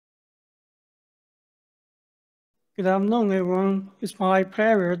Good afternoon, everyone. It's my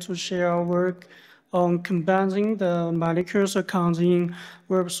pleasure to share our work on combating the malicious accounts in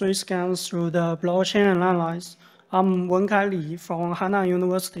Web3 scams through the blockchain analysis. I'm Wenkai Li from Hainan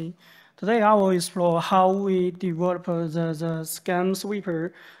University. Today, I will explore how we develop the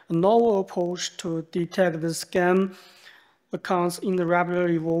ScamSweeper, a novel approach to detect the scam accounts in the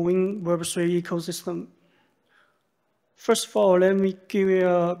rapidly evolving Web3 ecosystem. First of all, let me give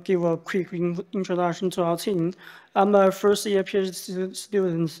a quick introduction to our team. I'm a first-year PhD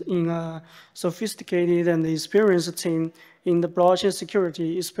student in a sophisticated and experienced team in the blockchain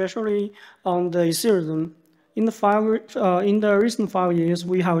security, especially on the Ethereum. In the recent 5 years,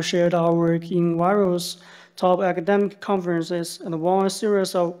 we have shared our work in various top academic conferences and won a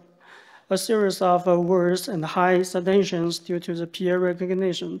series of awards and high citations due to the peer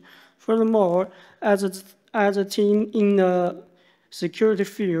recognition. Furthermore, as a team in the security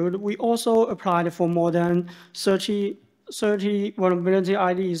field, we also applied for more than 30 vulnerability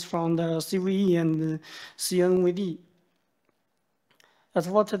IDs from the CVE and the CNVD. As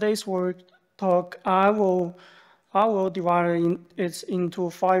for today's talk, I will divide it into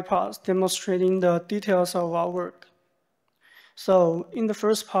 5 parts, demonstrating the details of our work. So in the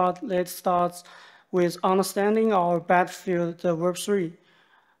first part, let's start with understanding our battlefield, the Web3.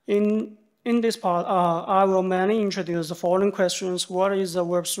 In this part, I will mainly introduce the following questions. What is the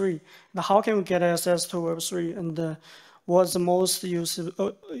Web3? And how can we get access to Web3? And what's the most used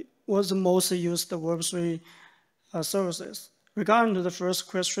Web3 services? Regarding to the first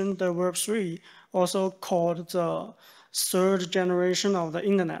question, the Web3, also called the third generation of the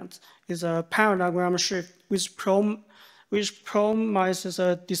internet, is a paradigm shift which promises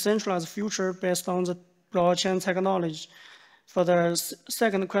a decentralized future based on the blockchain technology. For the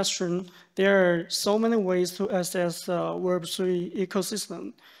second question, there are so many ways to access the Web3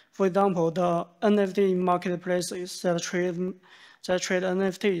 ecosystem. For example, the NFT marketplaces that trade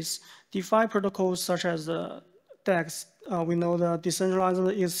NFTs, DeFi protocols such as the DEX, we know the decentralized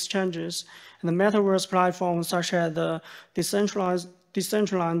exchanges, and the metaverse platforms such as the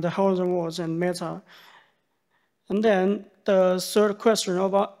Decentraland, the Horizon Worlds, and Meta. And then the third question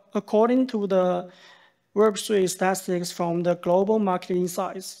according to the Web3 statistics from the global market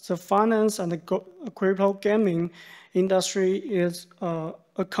insights, the finance and the crypto gaming industry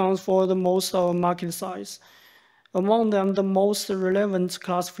accounts for the most of market size. Among them, the most relevant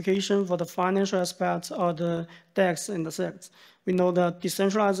classification for the financial aspects are the DEX and the SEX. We know the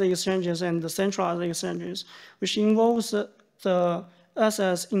decentralized exchanges and the centralized exchanges, which involves the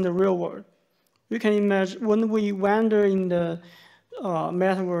assets in the real world. We can imagine when we wander in the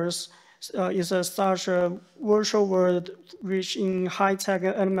metaverse, such a virtual world rich in high-tech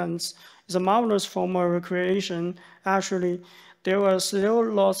elements. It's a marvelous form of recreation. Actually, there was still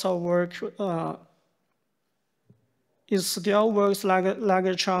lots of work. It still works like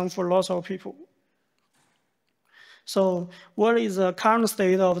a charm for lots of people. So what is the current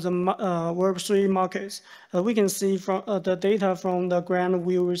state of the Web3 markets? We can see from the data from the Grand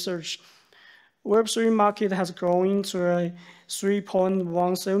View research. Web3 market has grown to a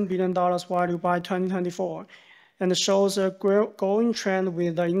 $3.17 billion value by 2024 and shows a growing trend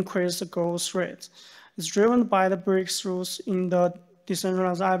with the increased growth rate. It's driven by the breakthroughs in the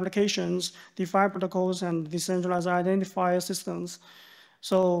decentralized applications, DeFi protocols, and decentralized identifier systems.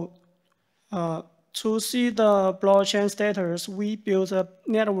 So to see the blockchain status, we built a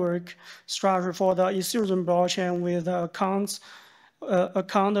network structure for the Ethereum blockchain with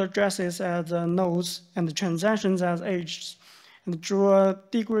account addresses as nodes and transactions as edges, and drew a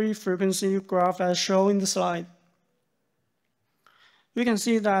degree frequency graph as shown in the slide. We can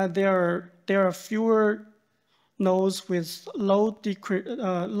see that there are fewer nodes with low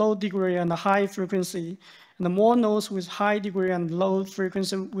degree and high frequency, and more nodes with high degree and low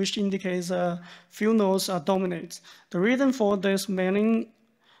frequency, which indicates few nodes are dominant. The reason for this mainly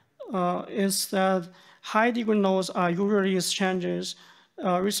is that high degree nodes are usually exchanges.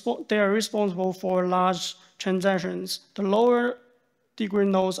 They are responsible for large transactions. The lower degree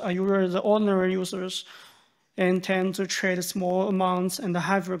nodes are usually the ordinary users and tend to trade small amounts and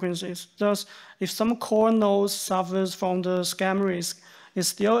high frequencies. Thus, if some core nodes suffers from the scam risk, it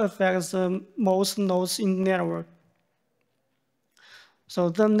still affects most nodes in the network. So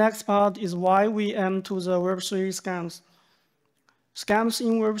the next part is why we aim to the Web3 scams. Scams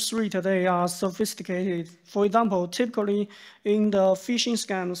in Web3 today are sophisticated. For example, typically in the phishing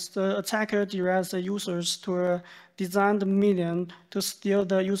scams, the attacker directs the users to a designed medium to steal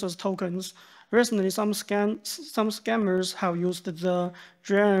the user's tokens. Recently, some scammers have used the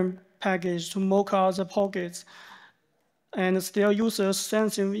DRAM package to mock out the pockets and steal users'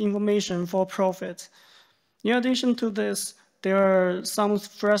 sensitive information for profit. In addition to this, there are some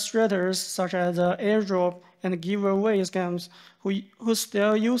frustrators such as airdrop and giveaway scams who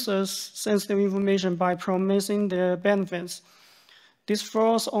steal users' sensitive information by promising their benefits. These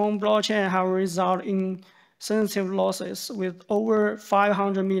frauds on blockchain have resulted in sensitive losses, with over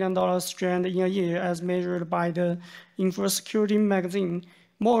 $500 million strained in a year as measured by the InfoSecurity magazine.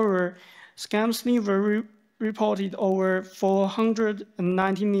 Moreover, ScamSweeper reported over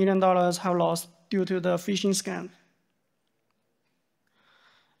 $490 million have lost due to the phishing scam.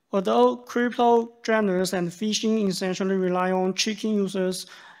 Although crypto jammers and phishing essentially rely on tricking users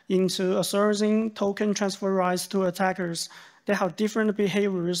into asserting token transfer rights to attackers, they have different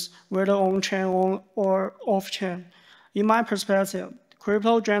behaviors, whether on-chain or off-chain. In my perspective,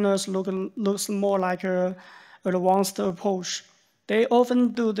 crypto jammers looks more like an advanced approach. They often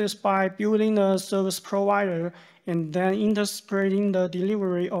do this by building a service provider and then interpreting the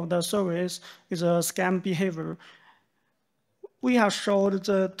delivery of the service with a scam behavior. We have showed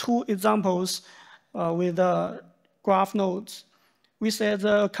the two examples with the graph nodes. We set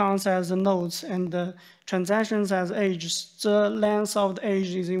the accounts as the nodes and the transactions as edges. The length of the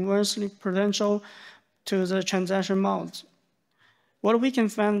edge is inversely proportional to the transaction amount. What we can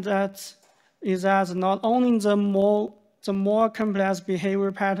find is that not only the more complex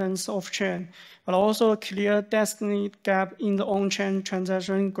behavior patterns off-chain, but also a clear destiny gap in the on-chain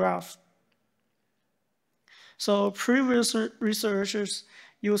transaction graph. So previous researchers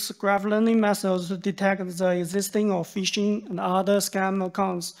used graph learning methods to detect the existing of phishing and other scam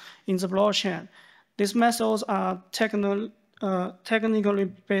accounts in the blockchain. These methods are technically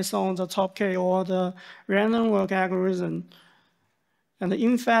based on the top K or the random walk algorithm. And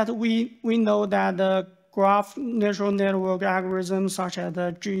in fact, we know that the graph neural network algorithms such as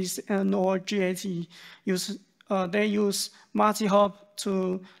the GSN or GAT they use multi-hop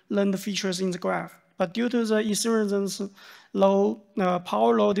to learn the features in the graph. But due to the Ethereum's low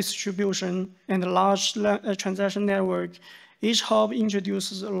power law distribution and large transaction network, each hop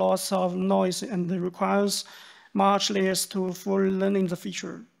introduces lots of noise and requires much layers to fully learn the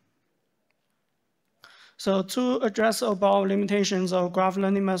feature. So to address above limitations of graph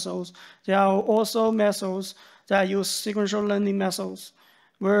learning methods, there are also methods that use sequential learning methods,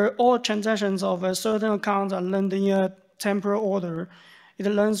 where all transactions of a certain account are learned in a temporal order. It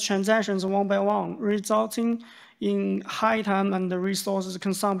learns transactions one by one, resulting in high time and resources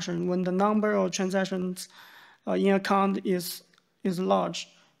consumption when the number of transactions in account is large.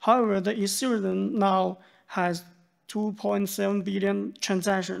 However, the Ethereum now has 2.7 billion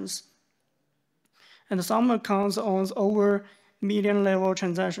transactions, and some accounts owns over million level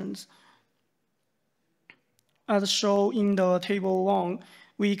transactions. As shown in the table 1,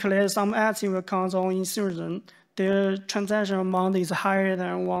 we collect some active accounts on Ethereum. Their transaction amount is higher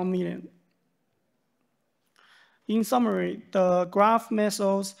than 1 million. In summary, the graph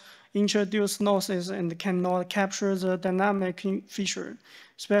methods introduce noise and cannot capture the dynamic feature,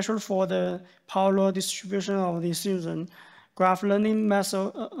 especially for the power law distribution of the Ethereum. Graph learning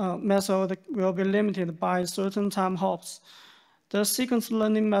method will be limited by certain time hops. The sequence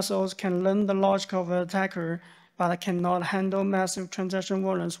learning methods can learn the logic of an attacker, but cannot handle massive transaction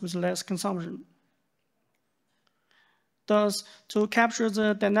volumes with less consumption. Thus, to capture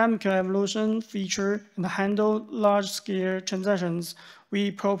the dynamic evolution feature and handle large-scale transactions,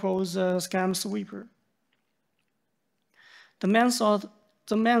 we propose a ScamSweeper. The main thought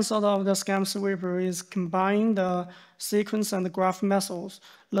of the ScamSweeper is combining the sequence and the graph methods,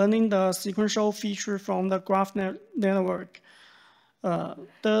 learning the sequential feature from the graph network.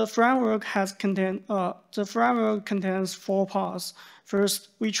 The framework contains 4 parts. First,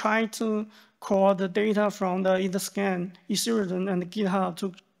 we try to call the data from the Etherscan, Ethereum, and GitHub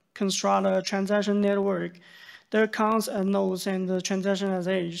to construct a transaction network. The accounts as nodes and the transaction as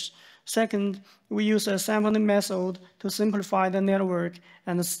edges. Second, we use a sampling method to simplify the network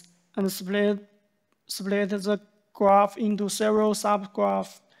and split the graph into several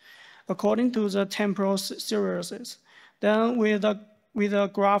subgraphs according to the temporal series. Then with a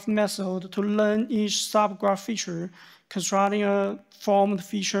graph method to learn each subgraph feature, constructing a formed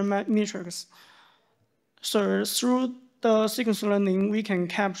feature matrix. So through the sequence learning, we can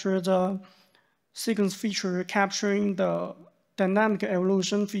capture the sequence feature, capturing the dynamic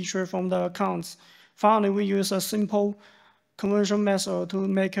evolution feature from the accounts. Finally, we use a simple conversion method to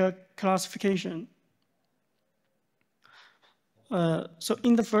make a classification. So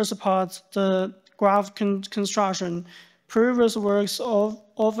in the first part, the graph construction, previous works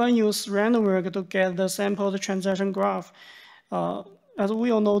often use random work to get the sampled transaction graph. As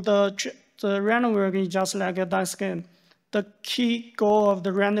we all know, the random work is just like a dice game. The key goal of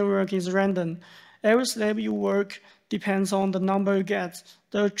the random work is random. Every step you work depends on the number you get.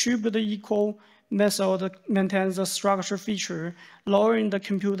 The attribute equal method maintains the structure feature, lowering the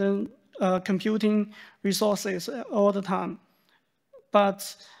computing resources all the time.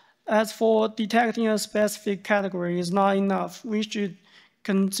 But as for detecting a specific category is not enough. We should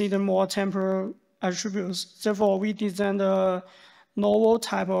consider more temporal attributes. Therefore, we designed a novel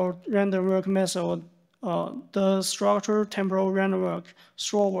type of random work method, the structure-temporal random work,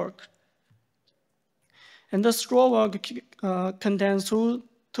 straw work. And the straw work contains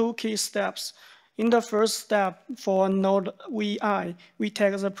two key steps. In the first step, for node Vi, we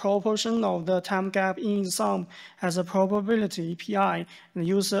take the proportion of the time gap in sum as a probability Pi and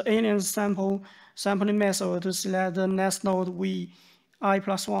use the alien sampling method to select the next node Vi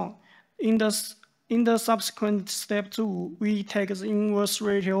plus 1. In the subsequent step 2, we take the inverse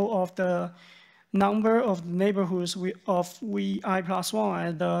ratio of the number of neighborhoods of Vi plus 1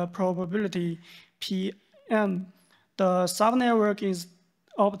 at the probability Pm. The subnetwork is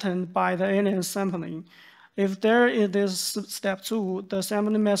obtained by the alien sampling. If there is this step 2, the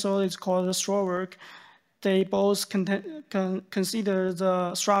sampling method is called the straw work. They both consider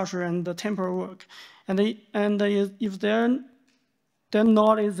the structure and the temporal work. And if there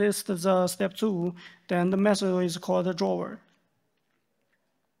not exist the step 2, then the method is called the drawer.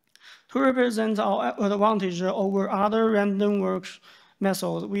 To represent our advantage over other random work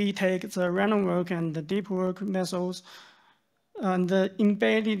methods, we take the random work and the deep work methods and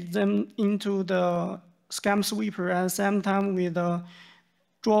embedded them into the ScamSweeper at the same time with the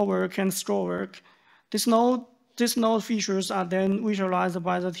draw work and straw work. These node features are then visualized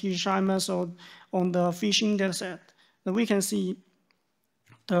by the T-shine method on the phishing dataset. And we can see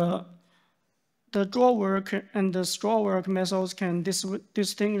the draw work and the straw work methods can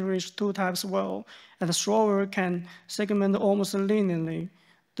distinguish two types well, and the straw work can segment almost linearly.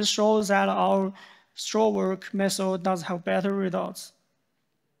 This shows that our straw work method does have better results.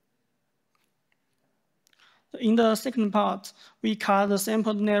 In the second part, we cut the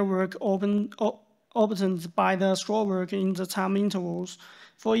sample network obtained by the straw work in the time intervals.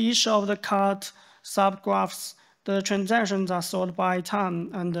 For each of the cut subgraphs, the transactions are sorted by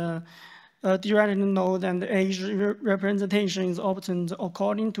time, and a directed node and age representation is obtained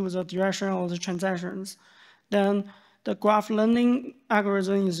according to the direction of the transactions. Then the graph learning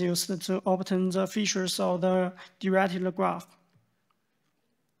algorithm is used to obtain the features of the directed graph.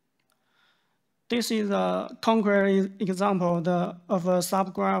 This is a concrete example of a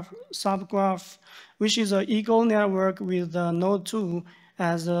subgraph, which is an equal network with the node 2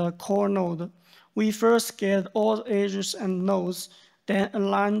 as a core node. We first get all the edges and nodes, then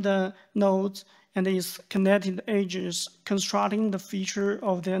align the nodes and its connected edges, constructing the feature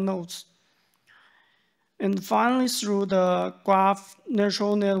of their nodes. And finally, through the graph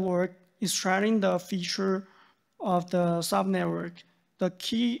neural network, extracting the feature of the subnetwork.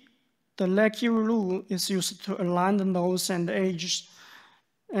 The Lecky rule is used to align the nodes and the edges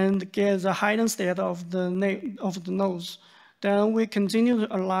and get the hidden state of the nodes. Then we continue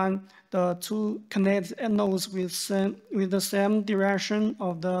to align the two connected nodes with the same direction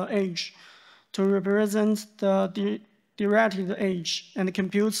of the edge to represent the directed edge and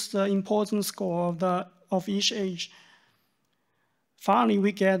computes the importance score of each edge. Finally,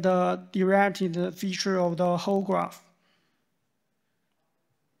 we get the directed feature of the whole graph.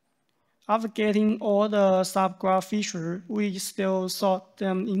 After getting all the subgraph features, we still sort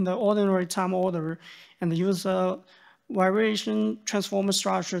them in the ordinary time order and use a variation transformer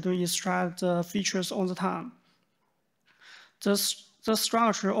structure to extract the features on the time. The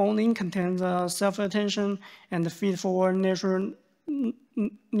structure only contains a self-attention and the feed-forward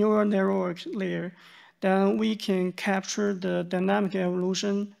neural network layer. Then we can capture the dynamic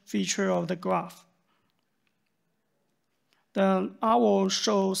evolution feature of the graph. Then I will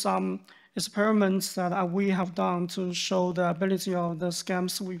show some experiments that we have done to show the ability of the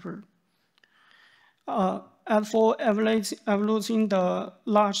ScamSweeper. And for evaluating the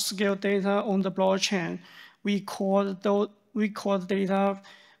large-scale data on the blockchain, we called data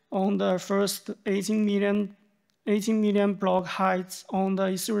on the first 18 million block heights on the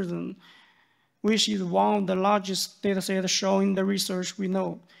Ethereum, which is one of the largest datasets shown in the research we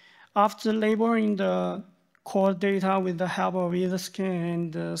know. After labeling the core data with the help of Illicit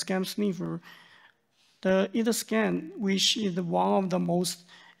and ScamSweeper, the Illicit, which is one of the most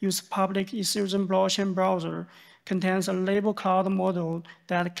used public Ethereum blockchain browser, contains a label cloud model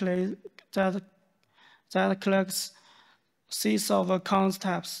that collects sets of account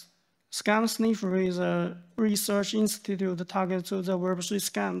types. ScamSweeper is a research institute targeted to the Web3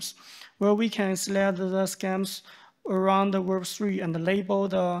 scams, where we can select the scams around the Web3 and label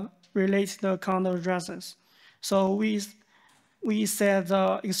the related account addresses. So we set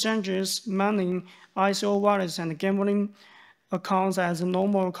the exchanges, mining, ICO wallets, and gambling accounts as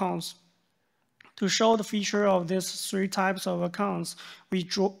normal accounts. To show the feature of these three types of accounts, we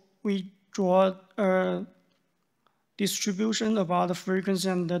draw a distribution about the frequency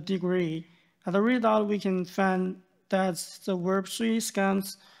and the degree. As a result, we can find that the Web3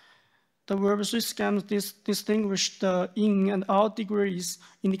 scams distinguish the in and out degrees,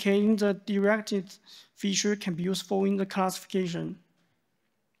 indicating the directed feature can be useful in the classification.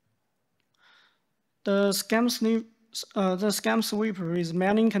 The ScamSweeper is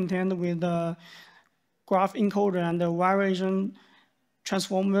mainly contained with the graph encoder and the variation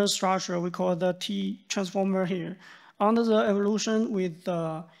transformer structure we call the T transformer here. Under the evolution with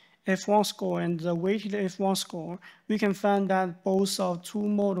the F1 score and the weighted F1 score, we can find that both of two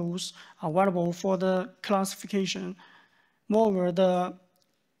models are available for the classification. Moreover, the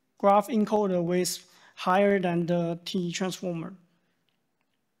graph encoder weighs higher than the T transformer.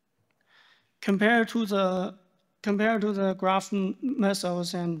 Compared to the graph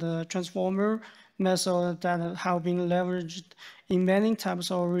methods and the transformer methods that have been leveraged in many types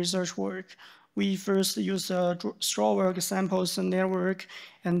of research work, we first use a straw work samples network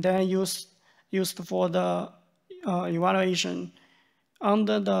and then used for the evaluation.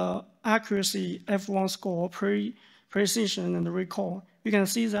 Under the accuracy F1 score, precision, and recall, you can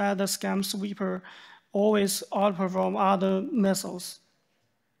see that the ScamSweeper always outperform other methods.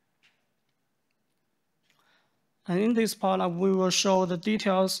 And in this part, we will show the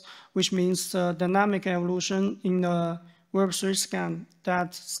details, which means the dynamic evolution in the Web3 scam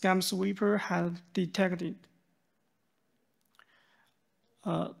that ScamSweeper has detected.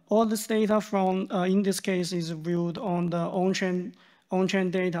 All this data from, in this case, is viewed on the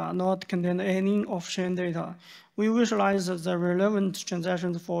on-chain data, not contain any off-chain data. We visualize the relevant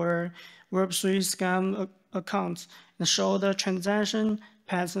transactions for Web3 scam accounts and show the transaction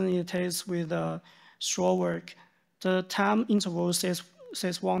pattern it takes with the straw work. The time interval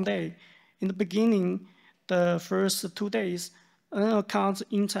says 1 day. In the beginning, the first 2 days, an account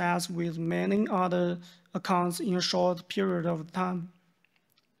interacts with many other accounts in a short period of time.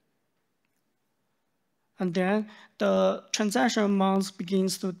 And then the transaction amount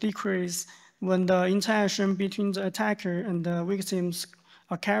begins to decrease when the interaction between the attacker and the victims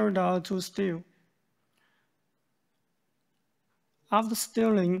are carried out to steal. After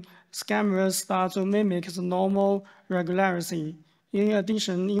stealing, scammers start to mimic the normal regularity. In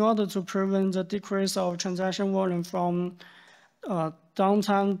addition, in order to prevent the decrease of transaction volume from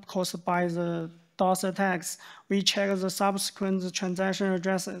downtime caused by the DOS attacks, we check the subsequent transaction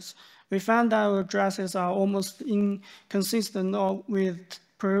addresses. We found that addresses are almost inconsistent with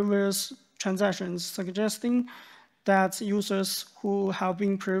previous transactions, suggesting that users who have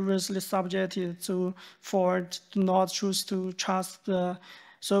been previously subjected to fraud do not choose to trust the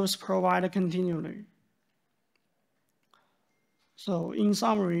service provider continually. So in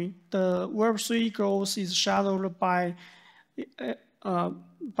summary, the Web3 growth is shadowed by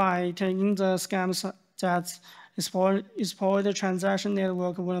taking the scams that exploit the transaction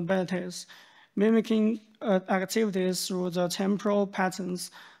network vulnerabilities, mimicking activities through the temporal patterns.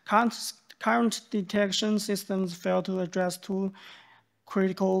 Current detection systems fail to address two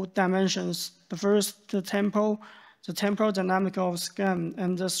critical dimensions. The first, the temporal dynamic of scam,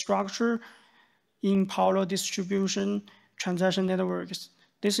 and the structure in parallel distribution transaction networks.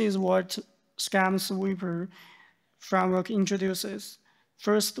 This is what ScamSweeper framework introduces.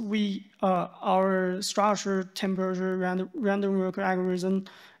 First, our structure-temporal random walk algorithm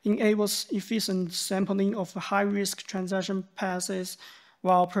enables efficient sampling of high-risk transaction paths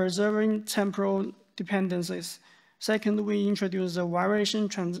while preserving temporal dependencies. Second, we introduce the variation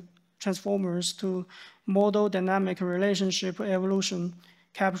transformers to model dynamic relationship evolution,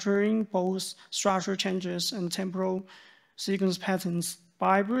 capturing both structure changes and temporal sequence patterns.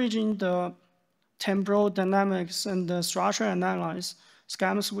 By bridging the temporal dynamics and the structure analysis,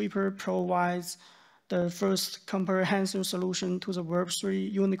 ScamSweeper provides the first comprehensive solution to the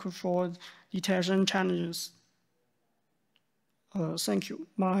Web3 unique fraud detection challenges. Thank you.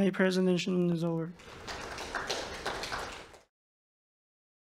 My presentation is over.